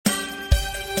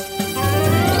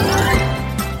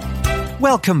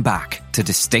Welcome back to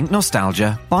Distinct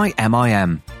Nostalgia by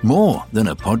MIM. More than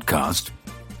a podcast.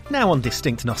 Now on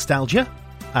Distinct Nostalgia,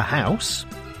 a house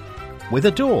with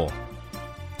a door.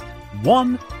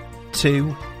 1,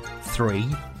 2, 3,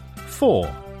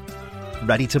 4.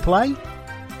 Ready to play?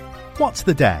 What's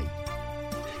the day?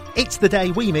 It's the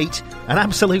day we meet an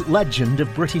absolute legend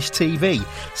of British TV,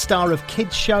 star of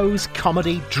kids' shows,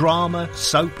 comedy, drama,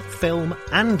 soap, film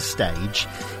and stage.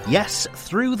 Yes,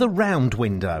 through the round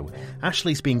window,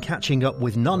 Ashley's been catching up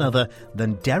with none other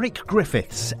than Derek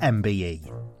Griffiths,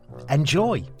 MBE.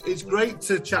 Enjoy. It's great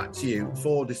to chat to you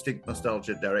for Distinct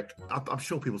Nostalgia, Derek. I'm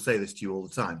sure people say this to you all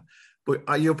the time,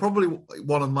 but you're probably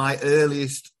one of my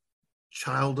earliest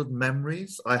childhood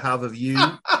memories I have of you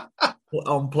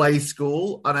on Play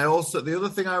School. And the other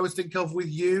thing I always think of with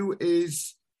you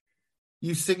is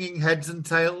you singing Heads and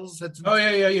Tails.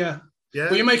 Yeah.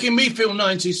 Well, you're making me feel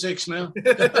 96 now.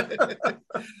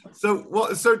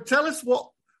 So tell us what.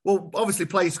 Well, obviously,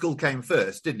 Play School came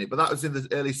first, didn't it? But that was in the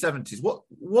early 70s.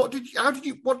 What did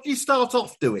you start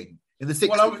off doing in the 60s?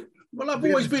 Well, I've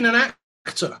always been an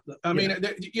actor. I mean,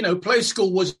 Play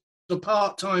School was a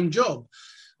part-time job.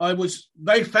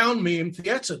 They found me in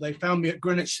theatre. They found me at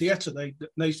Greenwich Theatre.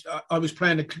 I was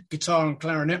playing the guitar and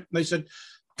clarinet. They said,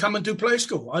 "Come and do Play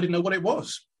School." I didn't know what it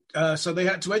was, so they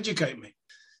had to educate me.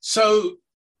 So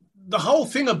the whole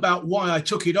thing about why I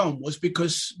took it on was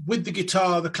because with the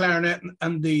guitar, the clarinet,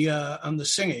 and the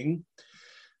singing,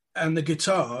 and the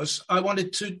guitars, I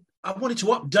wanted to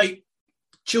update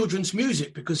children's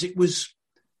music because it was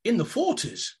in the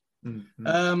 40s.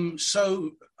 Mm-hmm.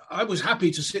 So I was happy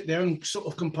to sit there and sort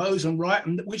of compose and write,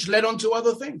 which led on to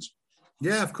other things.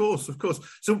 Yeah, of course.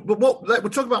 So, but we're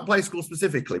talking about Play School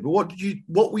specifically. But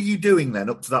what were you doing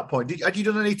then up to that point? Had you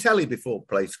done any telly before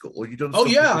Play School? Or you done? Oh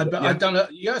yeah,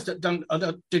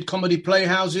 I did comedy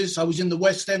playhouses. I was in the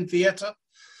West End Theatre.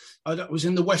 I was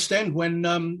in the West End when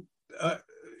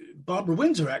Barbara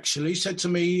Windsor actually said to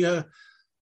me, the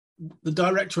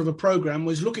director of a program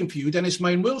was looking for you, Dennis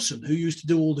Main Wilson, who used to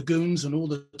do all the Goons and all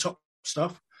the top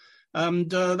stuff, and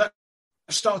that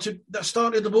started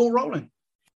the ball rolling.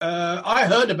 I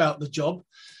heard about the job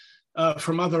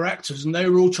from other actors, and they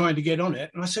were all trying to get on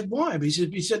it. And I said, "Why?" He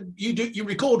said, "You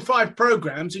record 5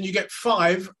 programs, and you get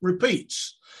 5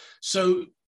 repeats. So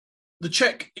the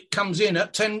check comes in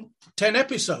at 10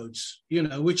 episodes,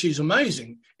 which is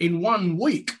amazing in 1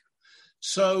 week."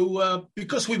 So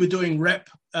because we were doing rep,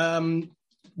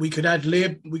 we could ad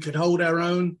lib, we could hold our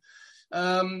own.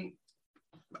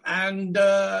 And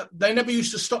they never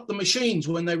used to stop the machines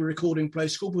when they were recording Play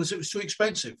School because it was too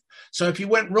expensive. So if you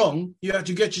went wrong, you had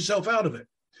to get yourself out of it,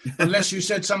 unless you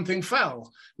said something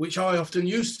foul, which I often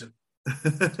used to.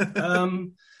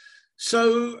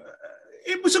 So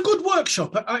it was a good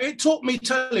workshop. It taught me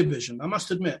television, I must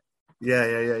admit.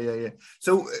 Yeah.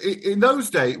 So in those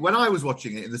days, when I was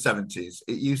watching it in the 70s,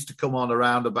 it used to come on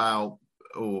around about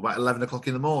 11 o'clock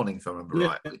in the morning, if I remember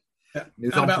rightly. Yeah. It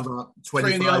was on for about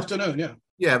 3 in the afternoon, yeah.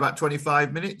 Yeah, about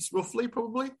 25 minutes, roughly,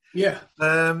 probably. Yeah.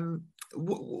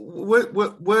 Were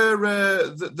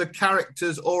the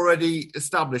characters already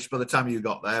established by the time you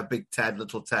got there? Big Ted,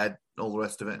 Little Ted, all the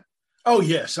rest of it? Oh,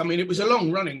 yes. I mean, it was a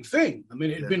long-running thing. I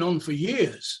mean, it had been on for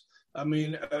years. I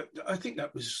mean, I think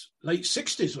that was late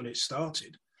 60s when it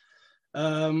started.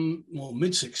 Or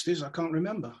mid-60s, I can't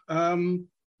remember.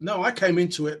 No, I came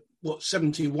into it,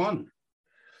 71?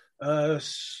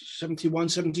 71,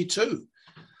 72.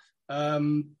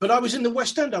 But I was in the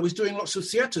West End. I was doing lots of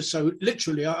theatre, so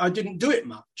literally I didn't do it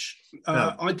much.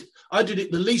 No. I did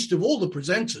it the least of all the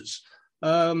presenters.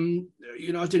 I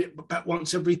did it about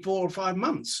once every 4 or 5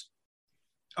 months.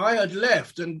 I had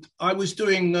left and I was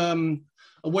doing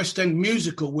a West End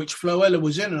musical, which Floella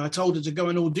was in, and I told her to go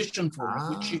and audition for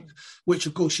it, which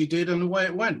of course she did, and away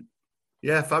it went.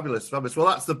 Yeah, fabulous. Well,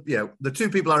 that's the 2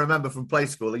 people I remember from Play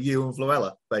School are you and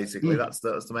Floella, basically. That's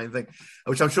the main thing,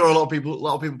 which I'm sure a lot of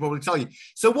people probably tell you.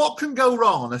 So what can go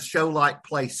wrong on a show like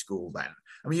Play School then?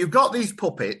 I mean, you've got these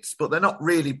puppets, but they're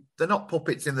not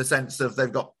puppets in the sense of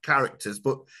they've got characters,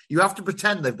 but you have to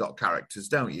pretend they've got characters,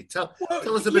 don't you? Tell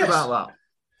us a bit about that.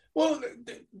 Well,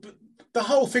 the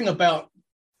whole thing about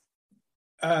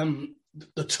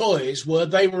the toys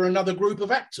they were another group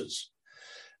of actors.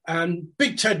 And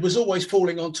Big Ted was always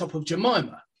falling on top of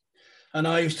Jemima. And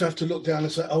I used to have to look down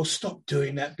and say, "Oh, stop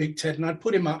doing that, Big Ted." And I'd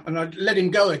put him up and I'd let him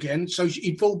go again so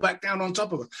he'd fall back down on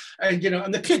top of her. And,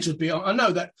 and the kids would be, I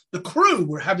know that the crew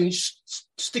were having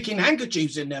sticking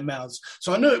handkerchiefs in their mouths.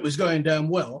 So I knew it was going down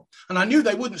well. And I knew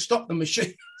they wouldn't stop the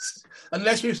machines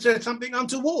unless you said something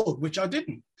untoward, which I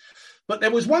didn't. But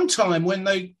there was one time when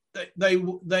they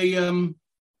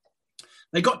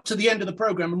they got to the end of the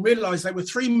program and realised they were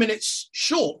 3 minutes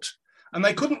short, and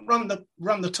they couldn't run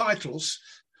the titles.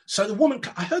 So the woman,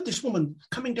 I heard this woman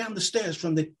coming down the stairs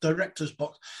from the director's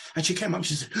box, and she came up and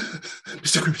she said,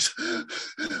 "Mr. Griffiths,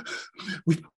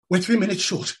 we're 3 minutes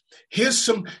short. Here's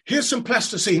some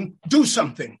plasticine. Do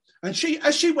something." And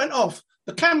as she went off,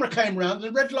 the camera came round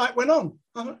and the red light went on.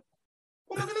 I thought,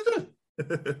 what am I going to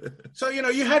do? So,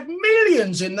 you had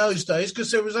millions in those days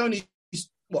because there was only,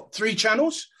 3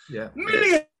 channels? Yeah.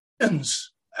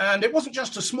 Millions. And it wasn't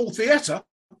just a small theatre.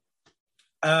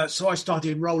 So I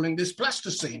started rolling this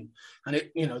plasticine, and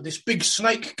this big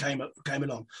snake came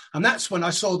along. And that's when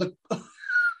I saw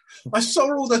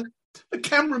all the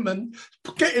cameramen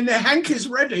getting their hankies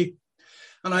ready.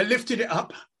 And I lifted it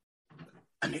up,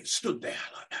 and it stood there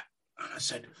like that. And I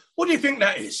said, "What do you think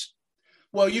that is?"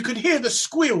 Well, you could hear the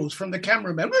squeals from the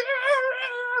cameramen.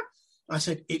 I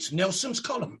said, "It's Nelson's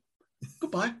column.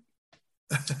 Goodbye."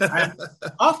 And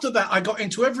after that, I got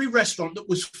into every restaurant that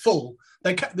was full.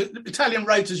 The Italian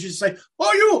waiters used to say,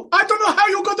 "Oh, I don't know how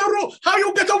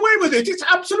you get away with it. It's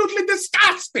absolutely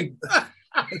disgusting."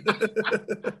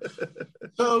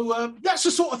 So that's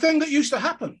the sort of thing that used to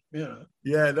happen.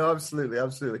 Yeah, no, absolutely.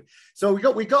 So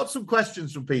we got some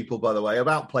questions from people, by the way,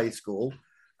 about Play School,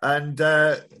 and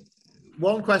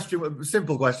one question,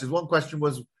 simple questions. One question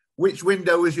was, which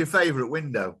window was your favourite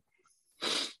window?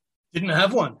 Didn't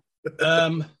have one.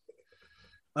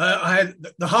 I had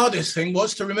the hardest thing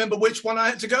was to remember which one I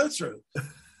had to go through,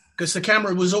 because the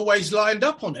camera was always lined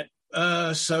up on it.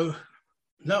 So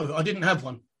no, I didn't have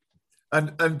one.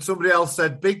 And somebody else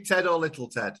said Big Ted or Little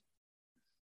Ted?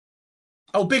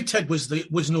 Oh, Big Ted was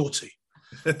naughty.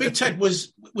 Big Ted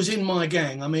was in my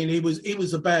gang. I mean, he was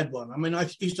the bad one. I mean, I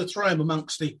used to throw him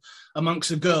amongst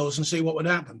the girls and see what would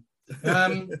happen.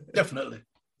 Definitely.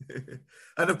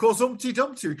 And of course, Humpty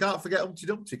Dumpty. We can't forget Humpty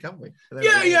Dumpty, can we?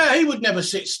 Yeah. He would never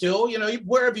sit still.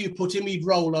 Wherever you put him, he'd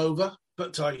roll over.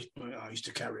 But I used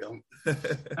to carry on.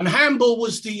 And Hamble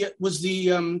was the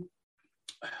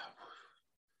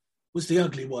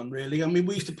ugly one, really. I mean,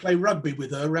 we used to play rugby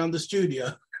with her around the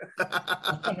studio.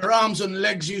 And her arms and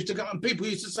legs used to go, and people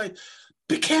used to say,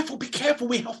 be careful,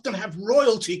 we often have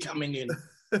royalty coming in."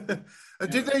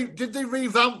 Did they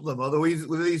revamp them, or were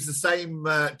these the same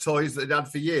toys that they'd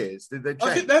had for years? Did they change?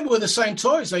 I think they were the same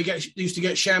toys. They used to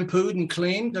get shampooed and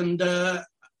cleaned, and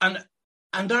I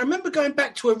remember going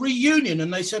back to a reunion,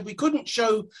 and they said we couldn't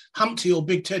show Humpty or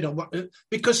Big Ted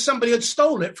because somebody had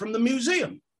stole it from the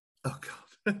museum. Oh God.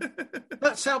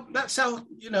 That's how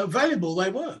valuable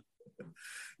they were.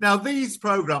 Now, these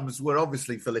programs were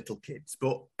obviously for little kids,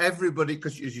 but everybody,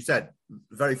 because as you said,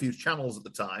 very few channels at the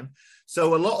time.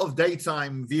 So a lot of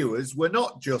daytime viewers were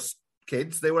not just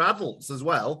kids, they were adults as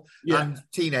well, and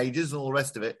teenagers and all the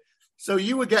rest of it. So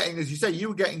you were getting, as you say,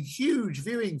 huge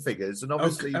viewing figures and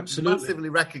obviously massively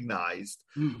recognised.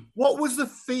 Mm. What was the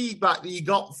feedback that you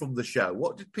got from the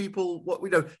show? Did people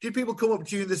come up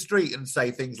to you in the street and say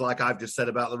things like I've just said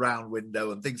about the round window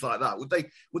and things like that?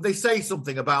 Would they say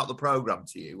something about the programme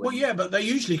to you? Well, yeah, but they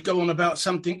usually go on about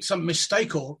some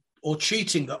mistake or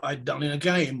cheating that I'd done in a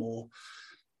game, or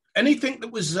anything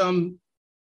that was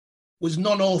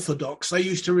non-orthodox. They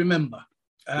used to remember,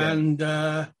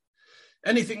 and.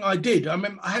 Anything I did, I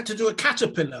remember I had to do a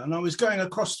caterpillar, and I was going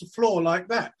across the floor like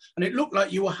that, and it looked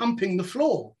like you were humping the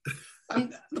floor.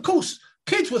 And of course,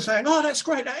 kids were saying, "Oh, that's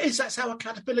great! That's how a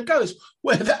caterpillar goes."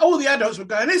 Where all the adults were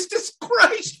going, "It's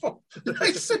disgraceful!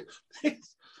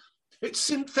 It's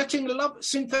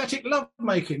synthetic love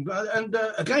making." And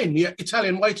again, the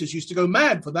Italian waiters used to go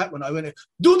mad for that when I went,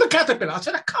 "Do the caterpillar." I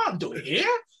said, "I can't do it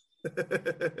here."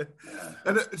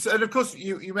 And of course,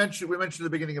 we mentioned at the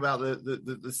beginning about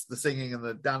the singing and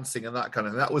the dancing and that kind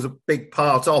of thing. That was a big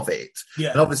part of it,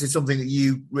 and obviously something that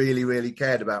you really, really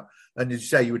cared about. And as you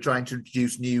say, you were trying to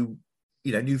introduce new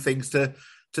things to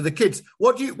the kids.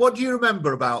 What do you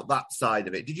remember about that side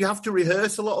of it? Did you have to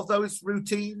rehearse a lot of those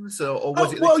routines, or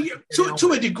was it? Well,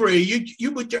 to a degree,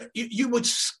 you would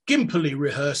skimpily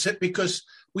rehearse it because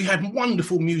we had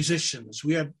wonderful musicians.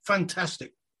 We had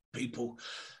fantastic people.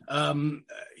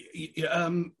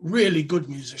 Really good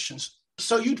musicians.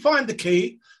 So you'd find the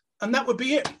key, and that would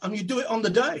be it. And you'd do it on the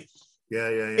day. Yeah.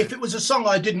 If it was a song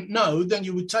I didn't know, then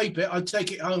you would tape it. I'd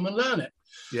take it home and learn it.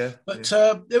 Yeah. But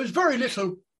there was very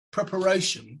little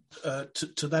preparation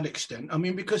to that extent. I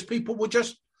mean, because people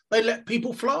they let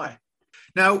people fly.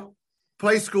 Now,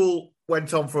 Play School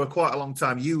went on for quite a long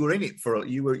time. You were in it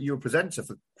you were a presenter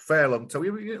for a fair long time.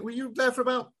 Were you there for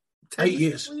about 8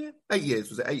 years. 8 years,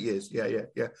 was it? 8 years.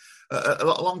 Yeah. A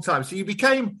long time. So you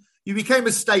became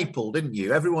a staple, didn't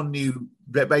you? Everyone knew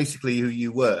basically who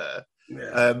you were.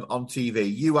 on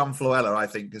TV. You and Floella, I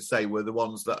think, to say, were the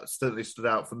ones that certainly stood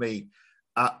out for me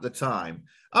at the time.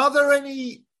 Are there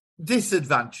any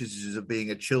disadvantages of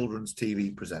being a children's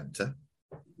TV presenter?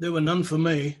 There were none for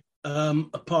me,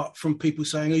 apart from people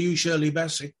saying, "Are you Shirley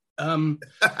Bassey?"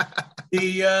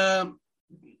 It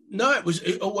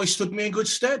always stood me in good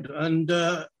stead. And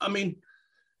I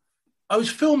was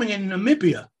filming in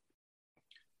Namibia,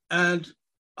 and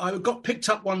I got picked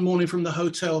up one morning from the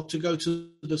hotel to go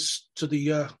to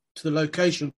the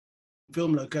location,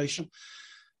 film location,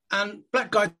 and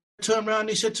black guy turned around and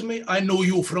he said to me, "I know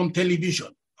you from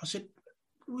television." I said,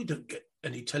 "We don't get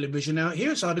any television out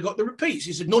here." So I got the repeats.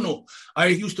 He said, No, I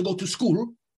used to go to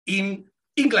school in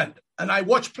England and I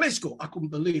watched Play School. I couldn't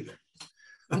believe it.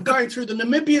 I'm going through the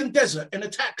Namibian desert in a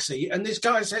taxi and this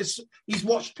guy says he's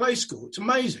watched Play School. It's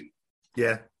amazing.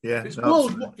 Yeah. It's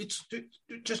it's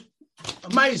just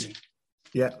amazing.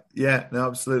 Yeah, no,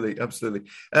 absolutely. It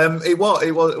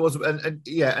was, and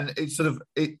it's sort of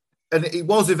it. And it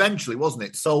was eventually, wasn't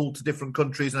it, sold to different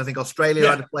countries? And I think Australia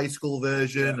had a Play School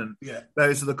version, and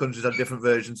various other countries had different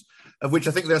versions, of which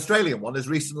I think the Australian one is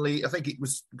recently, I think it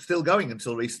was still going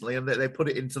until recently, and they put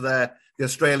it into the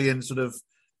Australian sort of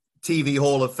TV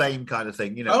Hall of Fame kind of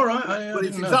thing, All right. But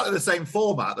it's exactly the same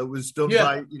format that was done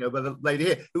by the lady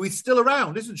here, who is still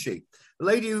around, isn't she? The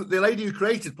lady who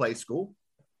created Play School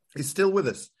is still with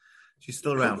us. She's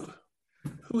still around.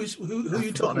 Who are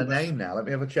you talking about? Her name now. Let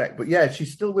me have a check. But yeah,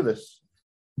 she's still with us.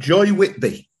 Joy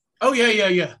Whitby. Oh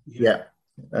yeah.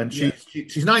 And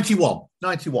she's 91.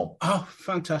 91. Oh,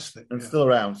 fantastic! And still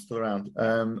around.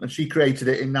 And she created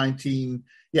it in 19.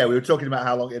 Yeah, we were talking about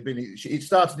how long it had been. It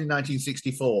started in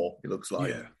 1964. It looks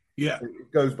like. Yeah.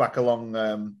 It goes back a long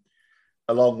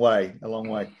way.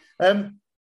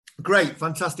 Great,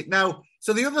 fantastic. Now,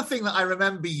 so the other thing that I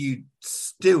remember you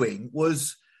doing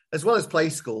was, as well as Play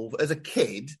School, as a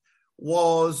kid,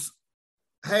 was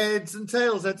Heads and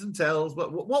Tails.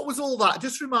 But what was all that?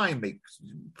 Just remind me.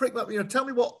 Tell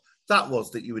me what that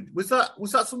was that you would. Was that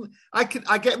something?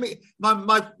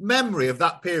 My memory of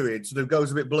that period sort of goes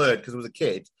a bit blurred because I was a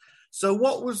kid. So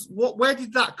where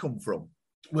did that come from?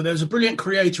 Well, there was a brilliant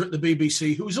creator at the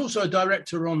BBC who was also a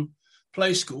director on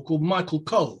Play School called Michael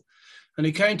Cole. And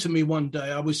he came to me one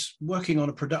day. I was working on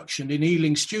a production in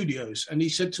Ealing Studios, and he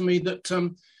said to me that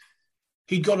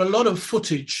he'd got a lot of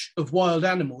footage of wild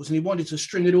animals and he wanted to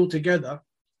string it all together.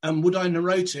 And would I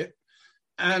narrate it?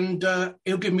 And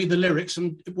he'll give me the lyrics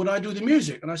and would I do the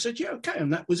music? And I said, yeah, okay.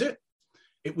 And that was it.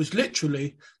 It was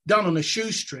literally done on a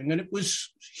shoestring and it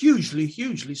was hugely,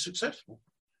 hugely successful.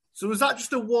 So was that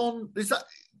just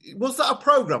was that a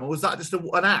program or was that just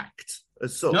an act?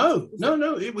 No.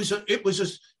 It was a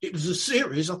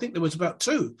series. I think there was about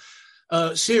two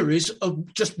series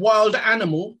of just wild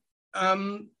animal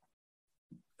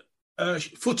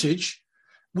footage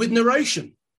with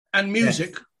narration and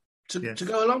music to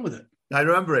go along with it. I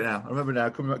remember it now.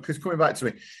 Coming back to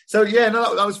me. So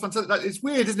that was fantastic. It's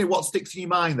weird, isn't it? What sticks in your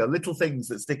mind, though? Little things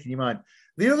that stick in your mind.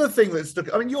 The other thing that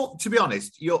stuck. I mean, to be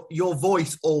honest, your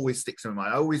voice always sticks in my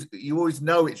mind. You always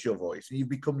know it's your voice, and you've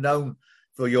become known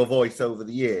for your voice over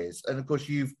the years. And of course,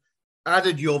 you've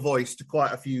added your voice to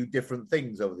quite a few different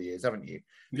things over the years, haven't you?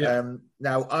 Yeah.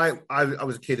 Now, I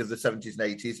was a kid of the 70s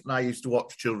and 80s, and I used to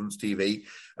watch children's TV,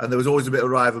 and there was always a bit of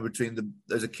rivalry between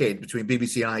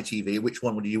BBC and ITV. Which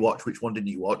one did you watch? Which one didn't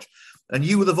you watch? And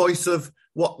you were the voice of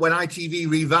when ITV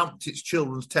revamped its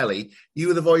children's telly, you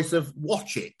were the voice of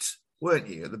Watch It, weren't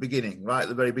you, at the beginning, right at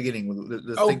the very beginning?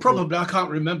 Probably. I can't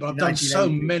remember. I've done so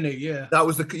many, That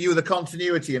was you were the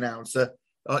continuity announcer.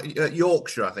 At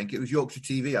Yorkshire, I think it was Yorkshire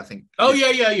TV. I think. Oh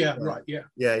yeah. Right, yeah.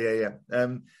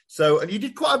 So, and you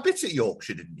did quite a bit at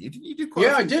Yorkshire, didn't you? Didn't you do quite?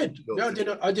 Yeah, I did.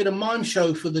 Yeah, I did a mime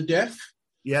show for the deaf.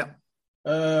 Yeah.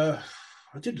 I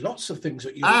did lots of things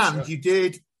at Yorkshire. And you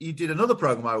did another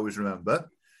program I always remember.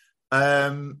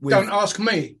 Don't Ask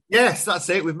Me. Yes, that's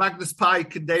it. With Magnus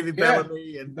Pike and David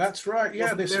Bellamy, and that's right.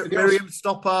 Yeah, Miriam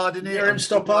Stoppard in it. Miriam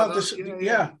Stoppard.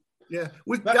 Yeah.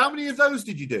 How many of those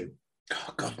did you do?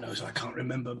 Oh, God knows, I can't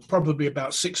remember. Probably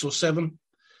about 6 or 7.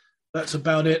 That's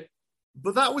about it.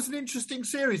 But that was an interesting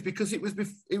series because it was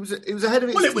ahead of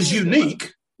its. Well, it was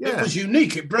unique. Yeah. It was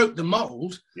unique. It broke the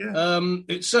mold. Yeah.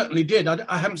 It certainly did.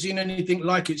 I haven't seen anything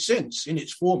like it since in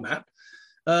its format.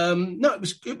 No,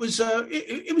 it was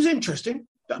interesting.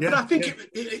 But I think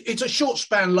it's a short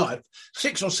span life.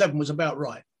 6 or 7 was about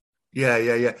right.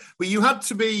 Yeah. But you had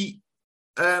to be.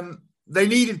 they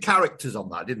needed characters on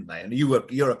that, didn't they? And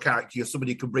you're a character. You're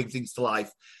somebody who can bring things to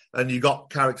life. And you got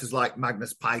characters like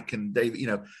Magnus Pike and David,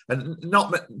 and a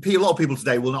lot of people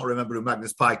today will not remember who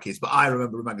Magnus Pike is, but I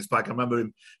remember who Magnus Pike. I remember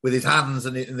him with his hands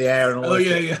and in the air and all. Oh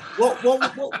yeah.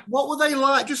 What were they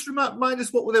like? Just remind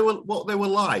us what they were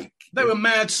like. They were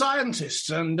mad scientists,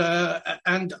 and I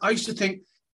used to think,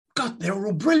 God, they were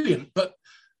all brilliant. But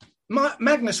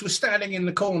Magnus was standing in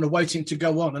the corner waiting to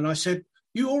go on, and I said,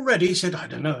 "You all ready?" He said, "I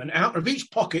don't know." And out of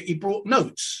each pocket, he brought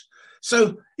notes.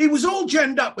 So he was all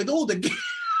genned up with all the gear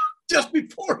just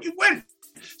before he went.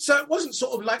 So it wasn't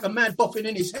sort of like a mad boffin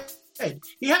in his head.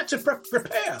 He had to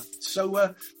prepare.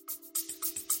 So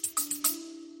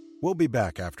we'll be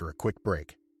back after a quick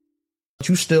break.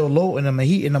 You still loading them and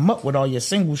heating them up with all your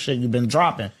single shit you've been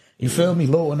dropping. You feel me?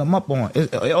 Loading them up on.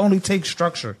 It only takes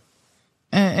structure.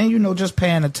 And just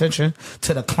paying attention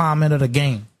to the climate of the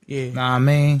game. Yeah. Know what I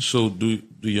mean? So do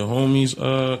your homies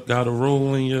got a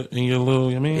role in your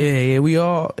little, I mean? Yeah, we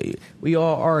all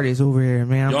artists over here,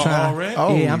 man.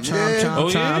 I'm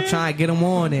trying to get them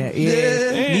on there.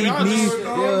 Yeah.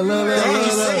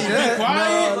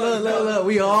 Look.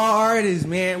 We all artists,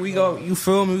 man. You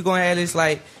feel me? We gonna have this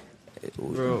like,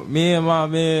 bro, me and my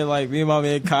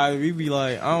man Kai, we be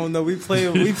like, I don't know, we play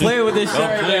with this shit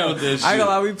right now. I ain't gonna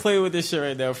lie, we play with this shit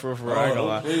right now for I ain't gonna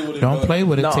lie. Don't play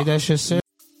with it. No. Take that shit serious.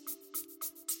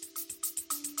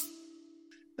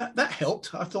 That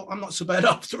helped. I thought, I'm not so bad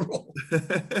after all.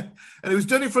 And it was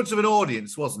done in front of an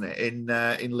audience, wasn't it? In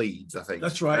Leeds, I think.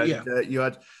 That's right. And, you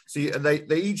had and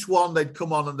they each one they'd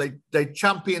come on and they'd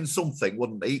champion something,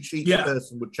 wouldn't they? Each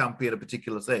person would champion a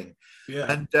particular thing.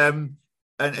 Yeah.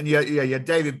 And yeah,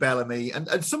 David Bellamy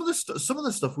and some of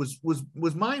the stuff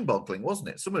was mind-boggling, wasn't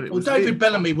it? Some of it. Well, David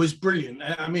Bellamy was brilliant.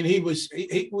 I mean, he was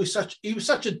such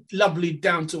a lovely,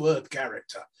 down-to-earth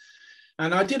character.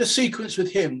 And I did a sequence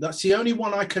with him. That's the only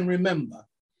one I can remember.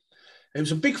 It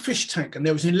was a big fish tank, and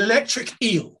there was an electric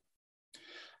eel.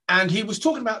 And he was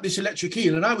talking about this electric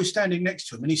eel, and I was standing next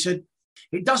to him, and he said,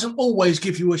 "It doesn't always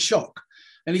give you a shock."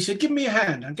 And he said, "Give me a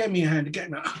hand." And gave me a hand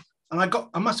again. And I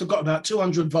must have got about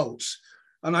 200 volts.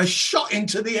 And I shot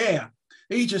into the air.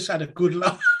 He just had a good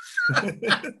laugh.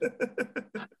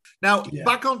 Now,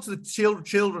 back onto the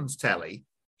children's telly.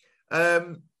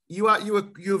 You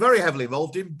were very heavily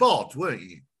involved in Bod, weren't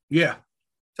you? Yeah.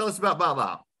 Tell us about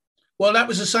that. Well, that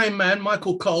was the same man,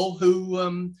 Michael Cole, who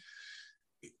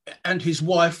and his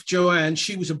wife Joanne.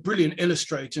 She was a brilliant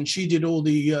illustrator, and she did all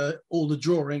the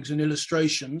drawings and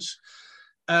illustrations.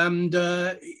 And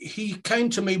he came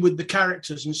to me with the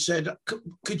characters and said,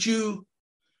 "Could you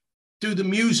do the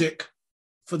music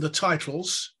for the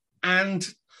titles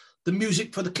and the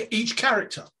music for each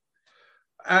character?"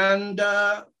 And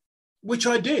which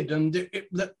I did, and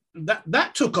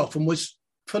that took off and was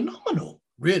phenomenal,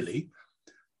 really.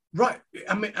 Right?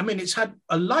 I mean, it's had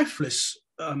a lifeless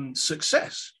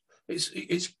success.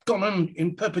 It's gone on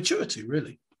in perpetuity,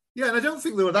 really. Yeah, and I don't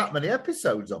think there were that many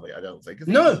episodes of it. I don't think.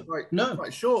 No, it was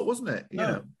quite short, wasn't it?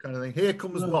 No. Kind of thing. Here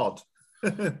comes Bod.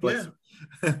 Yeah.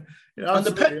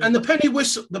 And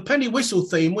the penny whistle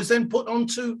theme was then put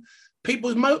onto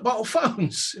people's mobile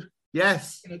phones.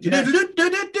 Yes. No,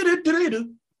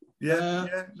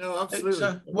 absolutely.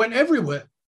 It went everywhere.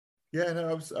 Yeah,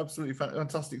 no, absolutely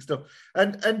fantastic stuff.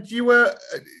 And you were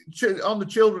on the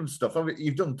children's stuff. I mean,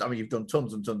 you've done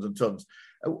tons and tons and tons.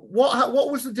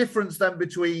 What was the difference then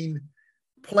between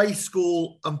Play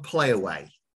School and Play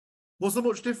Away? Was there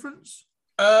much difference?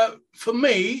 For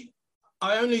me,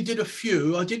 I only did a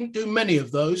few. I didn't do many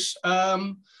of those,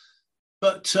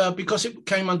 but because it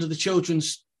came under the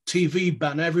children's TV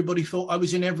banner, everybody thought I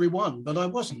was in every one, but I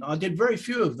wasn't. I did very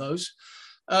few of those.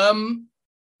 I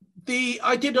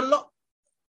did a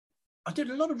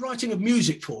lot of writing of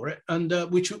music for it, and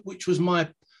which was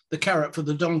the carrot for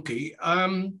the donkey.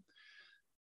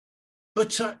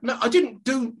 But no, I didn't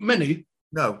do many.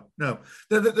 No.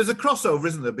 There's a crossover,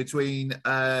 isn't there, between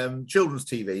children's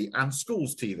TV and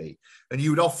schools TV, and you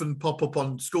would often pop up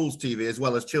on schools TV as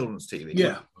well as children's TV.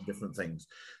 Yeah, on different things.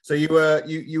 So you were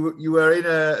in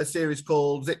a series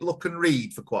called Look and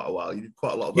Read for quite a while. You did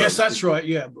quite a lot of those. Yes, that's right.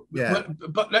 Yeah. Yeah.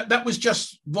 But that was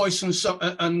just voice and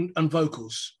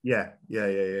vocals. Yeah.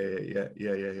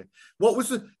 What was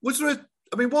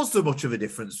there much of a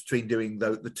difference between doing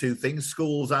the two things,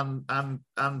 schools and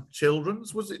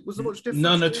children's? Was there much difference?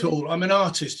 None at all. I'm an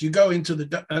artist. You go into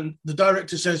and the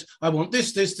director says, "I want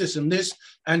this, and this,"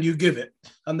 and you give it,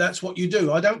 and that's what you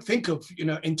do. I don't think of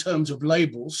in terms of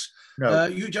labels. No,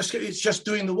 it's just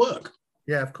doing the work.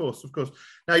 Yeah, of course.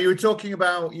 Now you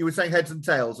were saying Heads and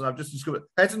Tails, and I've just discovered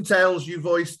Heads and Tails you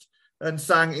voiced and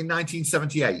sang in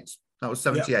 1978. That was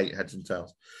 78. Yeah. Heads and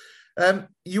Tails.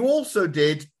 You also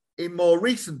did in more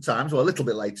recent times, or a little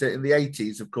bit later, in the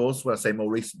 80s, of course. When I say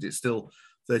more recent, it's still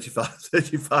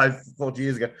 35, 40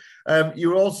 years ago. You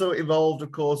were also involved,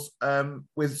 of course,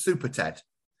 with Super Ted.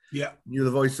 Yeah. You're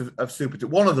the voice of Super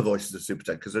Ted, one of the voices of Super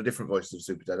Ted, because there are different voices of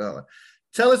Super Ted, aren't there?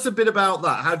 Tell us a bit about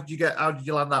that. How did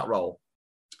you land that role?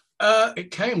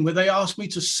 It came where they asked me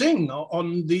to sing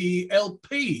on the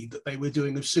LP that they were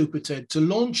doing of Super Ted to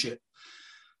launch it.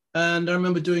 And I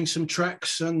remember doing some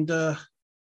tracks, and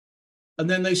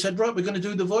then they said, right, we're going to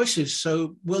do the voices.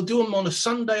 So we'll do them on a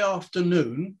Sunday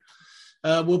afternoon.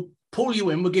 We'll pull you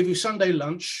in, we'll give you Sunday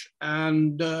lunch,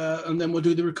 and then we'll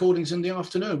do the recordings in the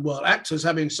afternoon. Well, actors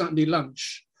having Sunday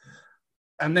lunch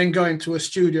and then going to a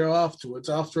studio afterwards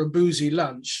after a boozy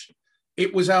lunch,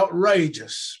 it was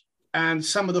outrageous. And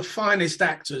some of the finest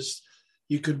actors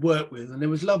you could work with. And there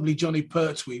was lovely Johnny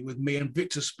Pertwee with me, and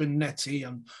Victor Spinetti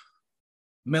and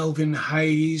Melvin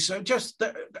Hayes. So just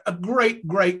a great,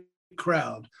 great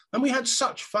crowd. And we had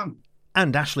such fun.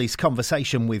 And Ashley's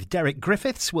conversation with Derek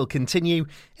Griffiths will continue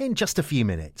in just a few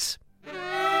minutes.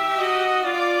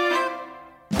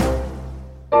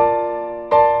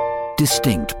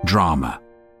 Distinct drama.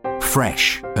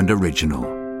 Fresh and original.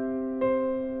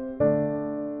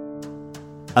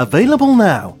 Available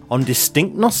now on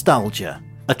Distinct Nostalgia,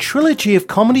 a trilogy of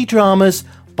comedy dramas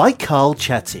by Carl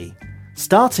Chetty,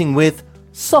 starting with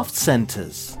Soft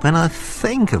Centres. When I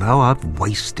think of how I've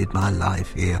wasted my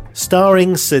life here.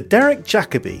 Starring Sir Derek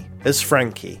Jacobi as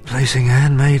Frankie. Placing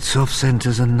handmade soft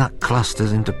centres and nut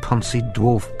clusters into poncy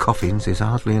dwarf coffins is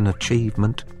hardly an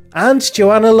achievement. And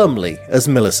Joanna Lumley as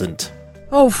Millicent.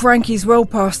 Oh, Frankie's well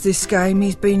past this game.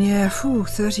 He's been here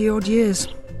 30-odd years.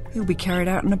 He'll be carried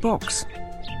out in a box.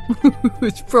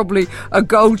 It's probably a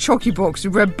gold chocky box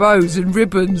with red bows and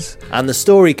ribbons. And the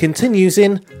story continues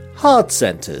in Hard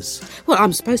Centres. Well,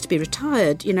 I'm supposed to be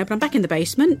retired, but I'm back in the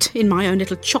basement, in my own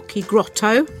little chocky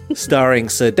grotto. Starring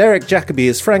Sir Derek Jacobi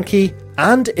as Frankie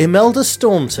and Imelda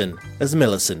Staunton as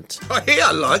Millicent.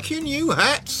 I like your new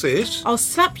hat, sis. I'll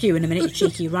slap you in a minute, you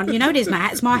cheeky runt. You know it is my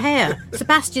hat, it's my hair.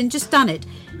 Sebastian, just done it.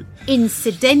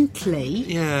 Incidentally...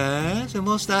 Yes, and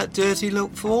what's that dirty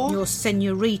look for? Your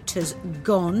senorita's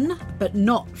gone, but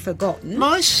not forgotten.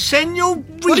 My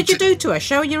senorita? What did you do to her?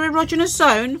 Show her your erogenous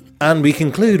zone? And we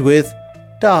conclude with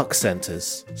Dark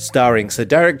Centres, starring Sir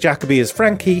Derek Jacobi as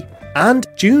Frankie and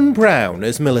June Brown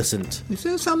as Millicent. Is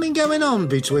there something going on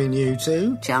between you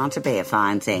two? Shan't be a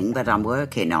fine thing, but I'm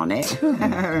working on it.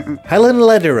 Helen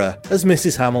Lederer as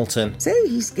Mrs. Hamilton. So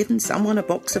he's given someone a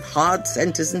box of hard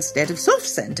centres instead of soft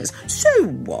centres. So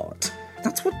what?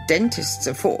 That's what dentists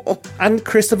are for. And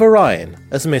Christopher Ryan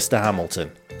as Mr.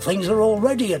 Hamilton. Things are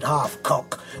already at half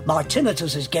cock. My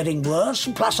tinnitus is getting worse,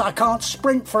 and plus I can't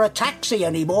sprint for a taxi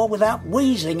anymore without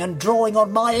wheezing and drawing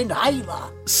on my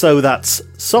inhaler. So that's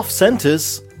Soft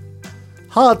Centres,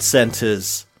 Hard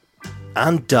Centres,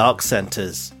 and Dark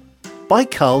Centres by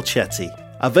Carl Chetty.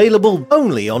 Available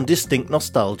only on Distinct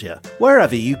Nostalgia,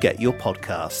 wherever you get your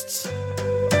podcasts.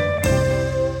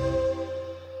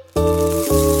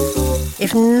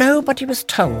 If nobody was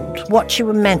told what you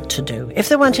were meant to do, if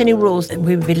there weren't any rules, then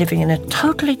we would be living in a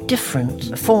totally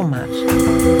different format.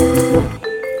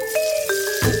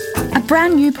 A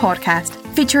brand new podcast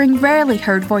featuring rarely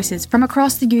heard voices from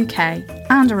across the UK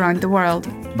and around the world.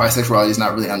 Bisexuality is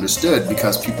not really understood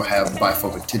because people have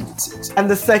biphobic tendencies. And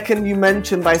the second you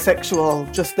mention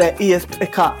bisexual, just their ears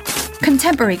pick up.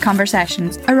 Contemporary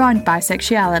conversations around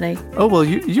bisexuality. Oh, well,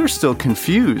 you're still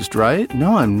confused, right?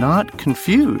 No, I'm not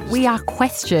confused. We are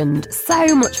questioned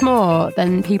so much more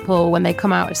than people when they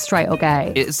come out as straight or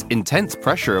gay. It's intense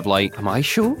pressure of am I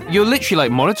sure? You're literally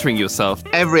monitoring yourself.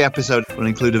 Every episode will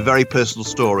include a very personal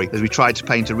story as we try to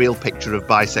paint a real picture of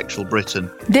bisexual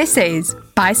Britain. This is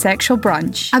Bisexual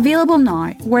Brunch. Available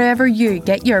now wherever you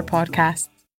get your podcasts.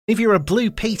 If you're a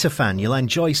Blue Peter fan, you'll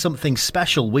enjoy something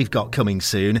special we've got coming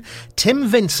soon. Tim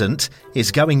Vincent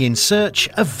is going in search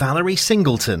of Valerie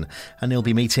Singleton, and he'll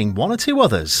be meeting one or two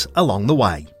others along the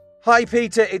way. Hi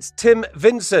Peter, it's Tim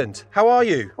Vincent. How are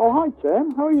you? Oh, hi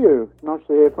Tim. How are you? Nice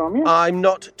to hear from you. I'm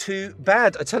not too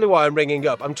bad. I tell you why I'm ringing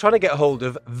up. I'm trying to get hold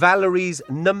of Valerie's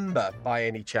number by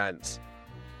any chance.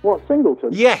 What, Singleton?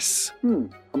 Yes.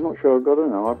 I'm not sure I've got it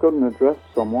now. I've got an address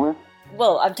somewhere.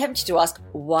 Well, I'm tempted to ask,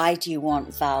 why do you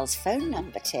want Val's phone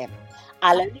number, Tim?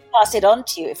 I'll only pass it on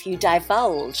to you if you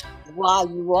divulge why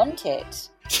you want it.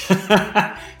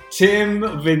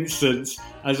 Tim Vincent,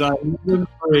 as I live and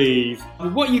breathe.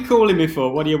 What are you calling me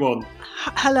for? What do you want?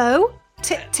 Hello?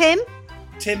 Tim?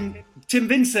 Tim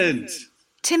Vincent.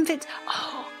 Tim Vincent.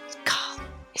 Oh, God.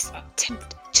 It's Tim.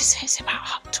 Just it's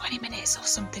about 20 minutes or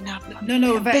something.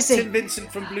 No, busy. Tim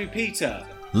Vincent from Blue Peter.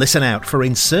 Listen out for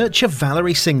In Search of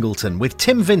Valerie Singleton with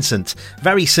Tim Vincent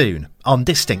very soon on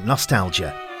Distinct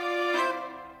Nostalgia.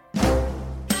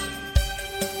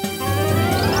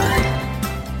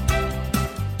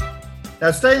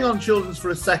 Now, staying on children's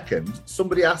for a second,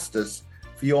 somebody asked us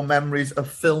for your memories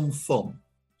of film fun.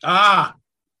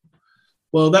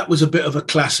 Well, that was a bit of a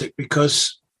classic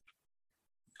because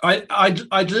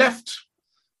I'd left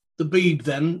the Beeb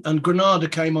then, and Granada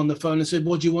came on the phone and said,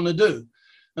 "What do you want to do?"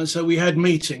 And so we had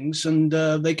meetings, and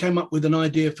they came up with an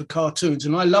idea for cartoons.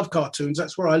 And I love cartoons.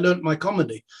 That's where I learnt my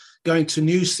comedy, going to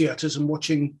news theatres and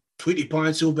watching Tweety Pie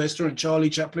and Sylvester and Charlie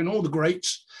Chaplin, all the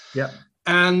greats. Yeah.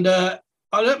 And I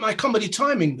learnt my comedy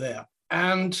timing there.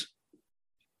 And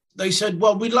they said,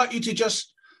 "Well, we'd like you to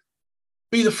just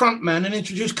be the front man and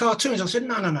introduce cartoons." I said,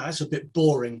 no, that's a bit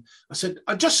boring. I said,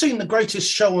 I'd just seen The Greatest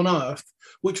Show on Earth,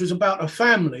 which was about a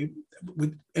family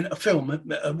in a film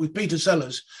with Peter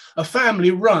Sellers, a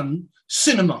family-run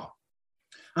cinema.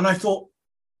 And I thought,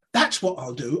 that's what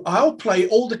I'll do. I'll play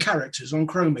all the characters on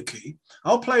Chroma Key.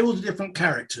 I'll play all the different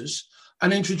characters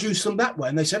and introduce them that way.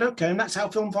 And they said, okay, and that's how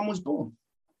Film Fun was born.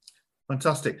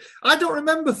 Fantastic. I don't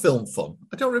remember Film Fun.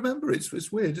 I don't remember.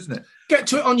 It's weird, isn't it? Get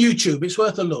to it on YouTube. It's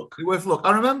worth a look. It's worth a look.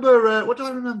 I remember, what do I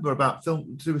remember about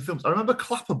film to do with films? I remember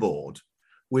Clapperboard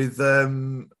with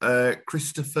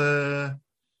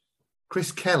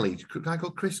Chris Kelly. Can I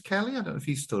call Chris Kelly? I don't know if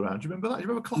he's still around. Do you remember that? Do you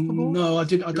remember Clapperboard? No, I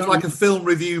didn't. It was like a film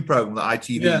review program that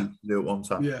ITV used to do at one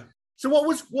time. Yeah. So what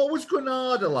was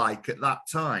Granada like at that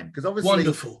time? Because obviously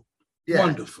wonderful. Yeah.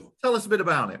 Wonderful. Tell us a bit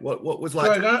about it. What was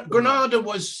like? Granada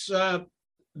was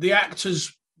the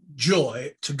actor's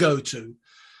joy to go to.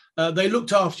 They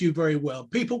looked after you very well.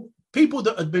 People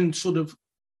that had been sort of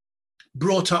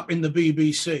brought up in the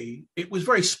BBC, it was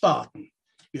very Spartan,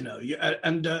 you know.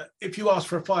 And if you asked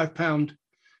for a £5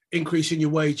 increase in your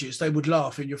wages, they would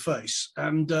laugh in your face.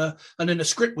 And then a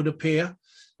script would appear.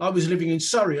 I was living in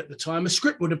Surrey at the time. A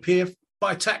script would appear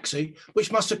by taxi,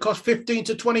 which must have cost 15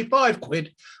 to 25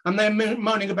 quid, and they're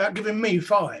moaning about giving me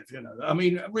 5, you know. I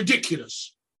mean,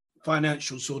 ridiculous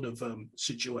financial sort of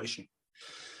situation.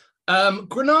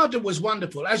 Granada was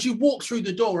wonderful. As you walk through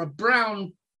the door, a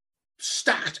brown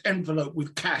stacked envelope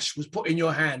with cash was put in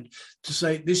your hand to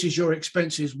say, "This is your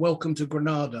expenses, welcome to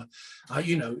Granada."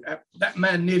 You know, that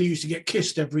man nearly used to get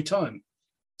kissed every time.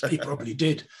 He probably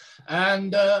did.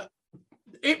 And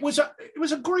it was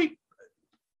a great,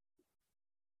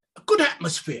 a good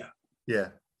atmosphere. Yeah.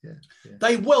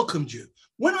 They welcomed you.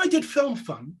 When I did Film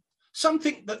Fun,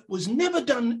 something that was never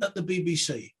done at the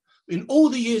BBC in all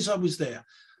the years I was there,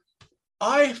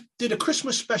 I did a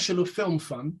Christmas special of Film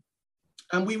Fun,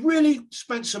 and we really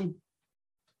spent some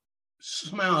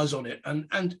hours on it,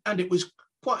 and it was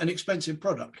quite an expensive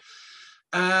product.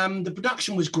 The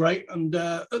production was great, and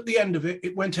at the end of it,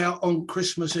 it went out on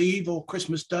Christmas Eve or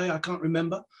Christmas Day, I can't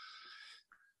remember.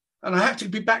 And I had to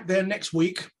be back there next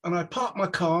week, and I parked my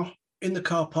car in the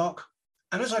car park.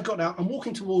 And as I got out, I'm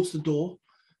walking towards the door,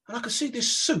 and I could see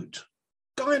this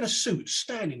guy in a suit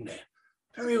standing there,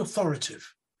 very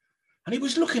authoritative. And he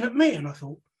was looking at me, and I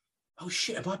thought, oh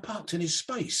shit, have I parked in his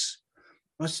space?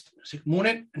 I said,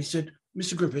 "Morning." And he said,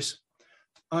 "Mr. Griffiths,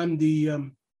 I'm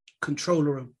the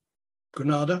controller of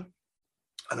Granada,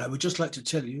 and I would just like to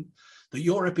tell you that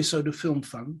your episode of Film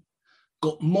Fun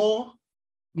got more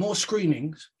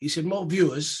screenings," he said, "more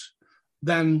viewers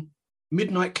than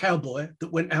Midnight Cowboy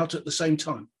that went out at the same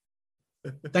time.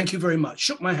 Thank you very much."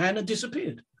 Shook my hand and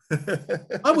disappeared.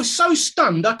 I was so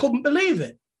stunned, I couldn't believe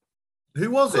it. Who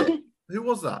was it? Who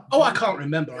was that? Oh, I can't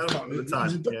remember. I can't remember. He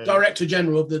was the Director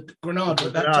General of the Granada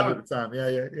at that time. At the time.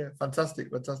 Yeah. Fantastic.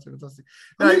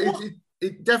 No,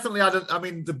 it definitely had. I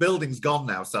mean, the building's gone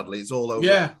now. Sadly, it's all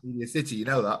over the city. You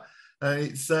know that.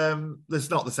 It's there's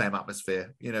not the same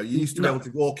atmosphere. You know, you used to be able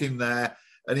to walk in there,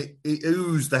 and it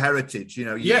oozed the heritage. You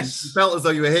know, you felt as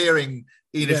though you were hearing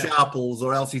Ina Sharples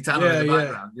or Elsie Tanner in the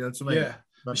background. You know what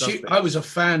I mean? I was a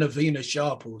fan of Ina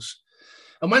Sharples,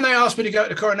 and when they asked me to go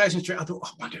to Coronation Street, I thought,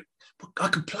 I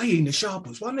could play Ina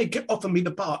Sharples. Why didn't they offer me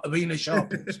the part of Ina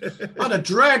Sharples? I'd have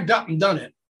dragged up and done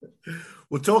it.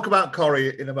 We'll talk about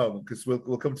Corrie in a moment, because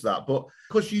we'll come to that. But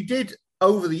because you did,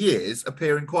 over the years,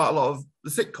 appear in quite a lot of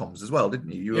the sitcoms as well, didn't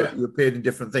you? You appeared in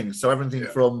different things. So everything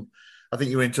from, I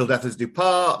think you were in Till Death Us Do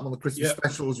Part, one of the Christmas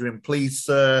specials, you're in Please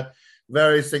Sir,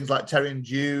 various things like Terry and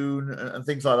June and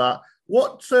things like that.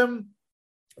 What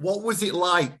was it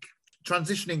like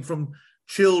transitioning from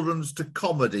children's to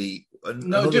comedy?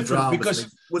 No, different,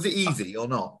 because was it easy or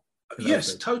not?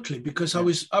 Yes, totally, because I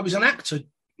was an actor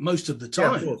most of the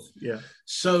time. Yeah, of course. Yeah.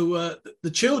 So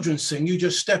the children's thing, you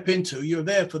just step into. You're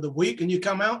there for the week, and you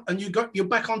come out, and you're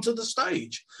back onto the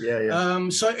stage. Yeah.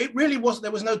 So it really wasn't.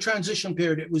 There was no transition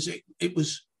period. It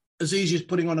was as easy as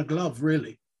putting on a glove,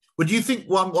 really. But do you think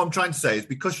what I'm trying to say is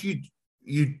because you'd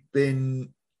been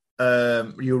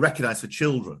you were recognised for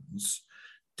children's?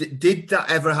 Did it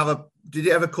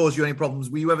ever cause you any problems?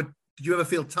 Did you ever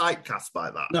feel typecast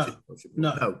by that?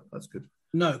 No. That's good.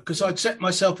 No, because I'd set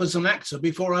myself as an actor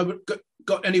before I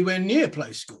got anywhere near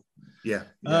play school. Yeah.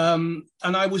 And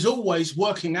I was always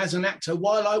working as an actor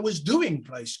while I was doing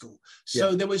play school.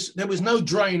 So there was no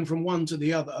drain from one to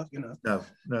the other, you know. No.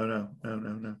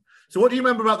 So what do you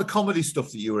remember about the comedy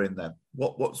stuff that you were in then?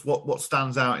 What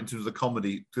stands out in terms of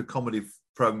the comedy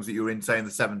programs that you were in, say, in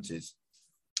the 70s?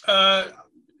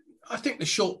 I think the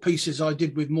short pieces I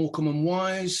did with Morecambe and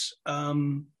Wise,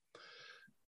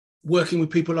 working with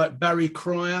people like Barry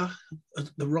Cryer,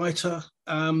 the writer,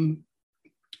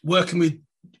 working with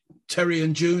Terry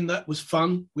and June, that was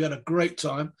fun. We had a great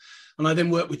time. And I then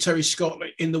worked with Terry Scott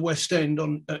in the West End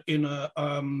in a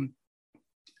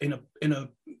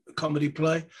comedy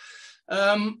play.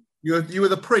 You were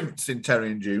the prince in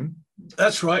Terry and June.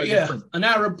 That's right, yeah. An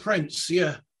Arab prince,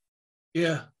 yeah. We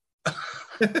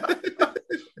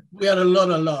had a lot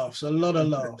of laughs.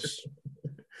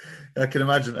 I can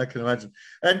imagine.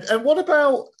 And what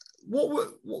about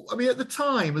I mean, at the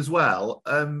time as well,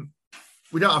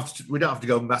 we don't have to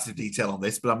go in massive detail on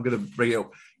this, but I'm going to bring it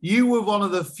up. You were one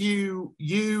of the few,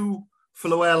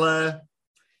 Fluella,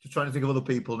 just trying to think of other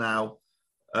people now,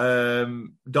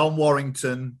 Don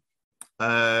Warrington,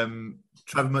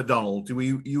 Trevor McDonald.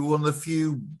 You were one of the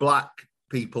few black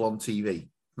people on TV.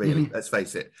 Really, let's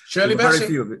face it. Shirley Bassey. Very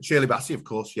few of it. Shirley Bassey, of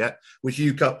course, yeah. Which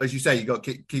you got, as you say, you got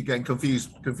keep getting confused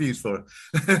for.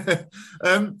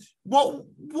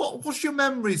 What's your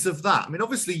memories of that? I mean,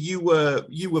 obviously you were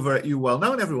well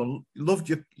known. Everyone loved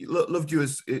you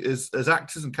as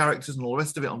actors and characters and all the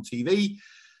rest of it on TV.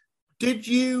 Did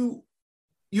you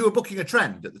were booking a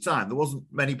trend at the time? There wasn't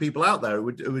many people out there who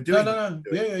were doing. No.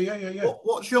 Yeah.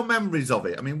 What's your memories of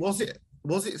it? I mean, was it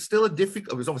still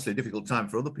it was obviously a difficult time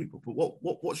for other people, but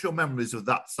what's your memories of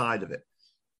that side of it?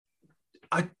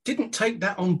 I didn't take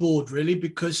that on board really,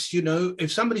 because, you know,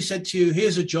 if somebody said to you,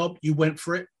 here's a job, you went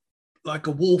for it like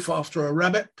a wolf after a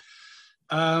rabbit.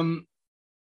 I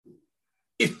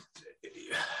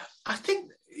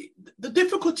think the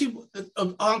difficulty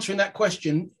of answering that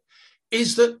question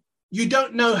is that you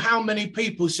don't know how many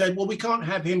people said, well, we can't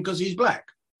have him because he's black.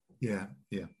 Yeah.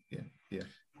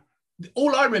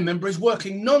 All I remember is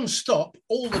working non-stop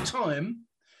all the time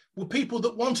with people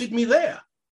that wanted me there.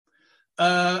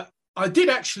 I did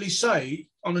actually say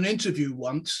on an interview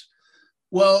once,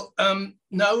 well,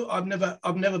 no, I've never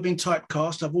been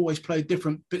typecast. I've always played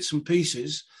different bits and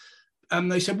pieces.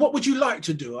 And they said, what would you like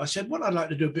to do? I said, well, I'd like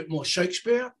to do a bit more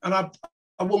Shakespeare. And I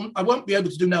won't be able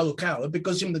to do Noel Coward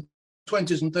because in the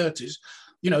 20s and 30s,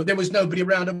 you know, there was nobody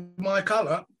around of my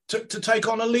colour to take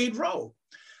on a lead role.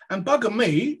 And bugger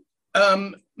me,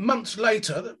 months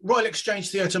later, the Royal Exchange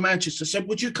Theatre Manchester said,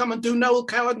 would you come and do Noel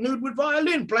Coward nude with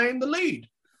violin playing the lead?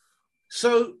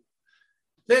 So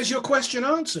there's your question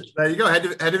answered. There you go, ahead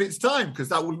of its time, because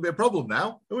that wouldn't be a problem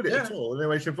now, would it, at all?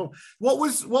 What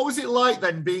was it like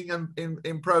then being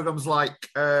in programmes like,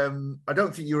 I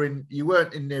don't think you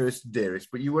weren't in Nearest and Dearest,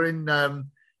 but you were in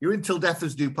Till Death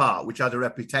Us Do Part, which had a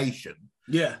reputation.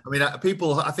 Yeah. I mean, I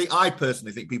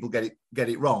personally think people get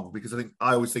it wrong, because I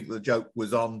always think the joke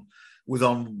was on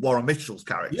Warren Mitchell's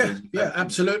character. Yeah,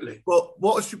 absolutely. But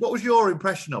what was your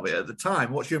impression of it at the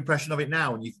time? What's your impression of it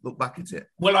now when you look back at it?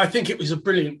 Well, I think it was a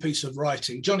brilliant piece of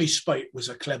writing. Johnny Speight was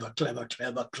a clever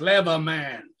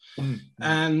man. Mm-hmm.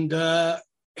 And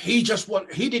he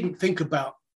didn't think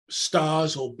about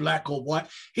stars or black or white.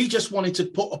 He just wanted to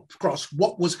put across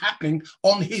what was happening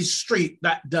on his street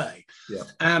that day. Yeah.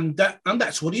 And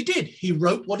that's what he did. He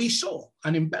wrote what he saw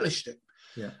and embellished it.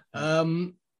 Yeah.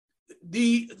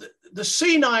 The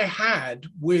scene I had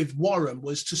with Warren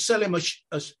was to sell him a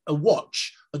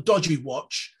watch, a dodgy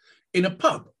watch, in a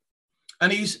pub.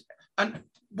 And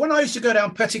when I used to go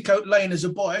down Petticoat Lane as a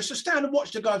boy, I used to stand and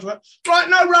watch the guys go, right,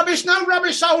 no rubbish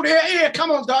sold here,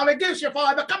 come on, darling, give us your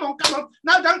 £5, come on.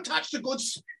 No, don't touch the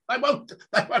goods. They won't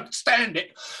stand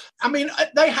it. I mean,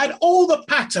 they had all the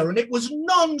patter and it was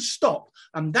non-stop.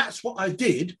 And that's what I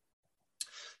did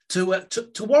to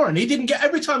Warren. He didn't get,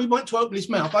 every time he went to open his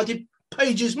mouth, I did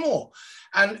pages more.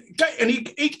 And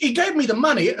he gave me the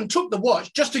money and took the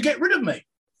watch just to get rid of me.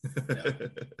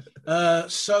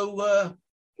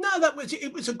 No,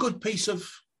 it was a good piece of...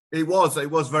 It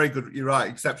was very good. You're right.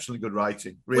 Exceptionally good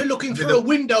writing. Really. We're looking for a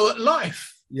window at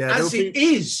life. as it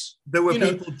is. There were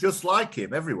people just like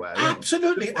him everywhere.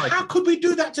 Absolutely. How could we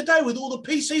do that today with all the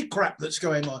PC crap that's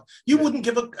going on? You wouldn't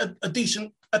give a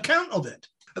decent account of it.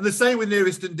 And the same with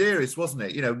Nearest and Dearest, wasn't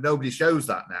it? Nobody shows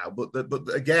that now. But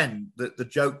again, the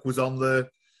joke was on the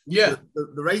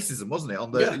racism, wasn't it?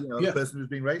 On the person who's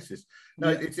being racist. No,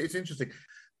 it's interesting.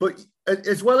 But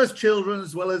as well as children,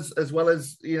 as well as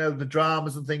the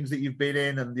dramas and things that you've been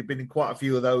in, and you've been in quite a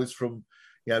few of those from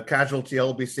Casualty,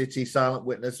 Holby City, Silent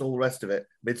Witness, all the rest of it,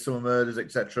 Midsummer Murders,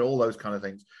 etc., all those kind of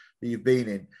things that you've been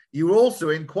in. You were also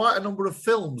in quite a number of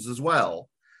films as well,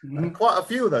 and quite a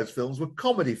few of those films were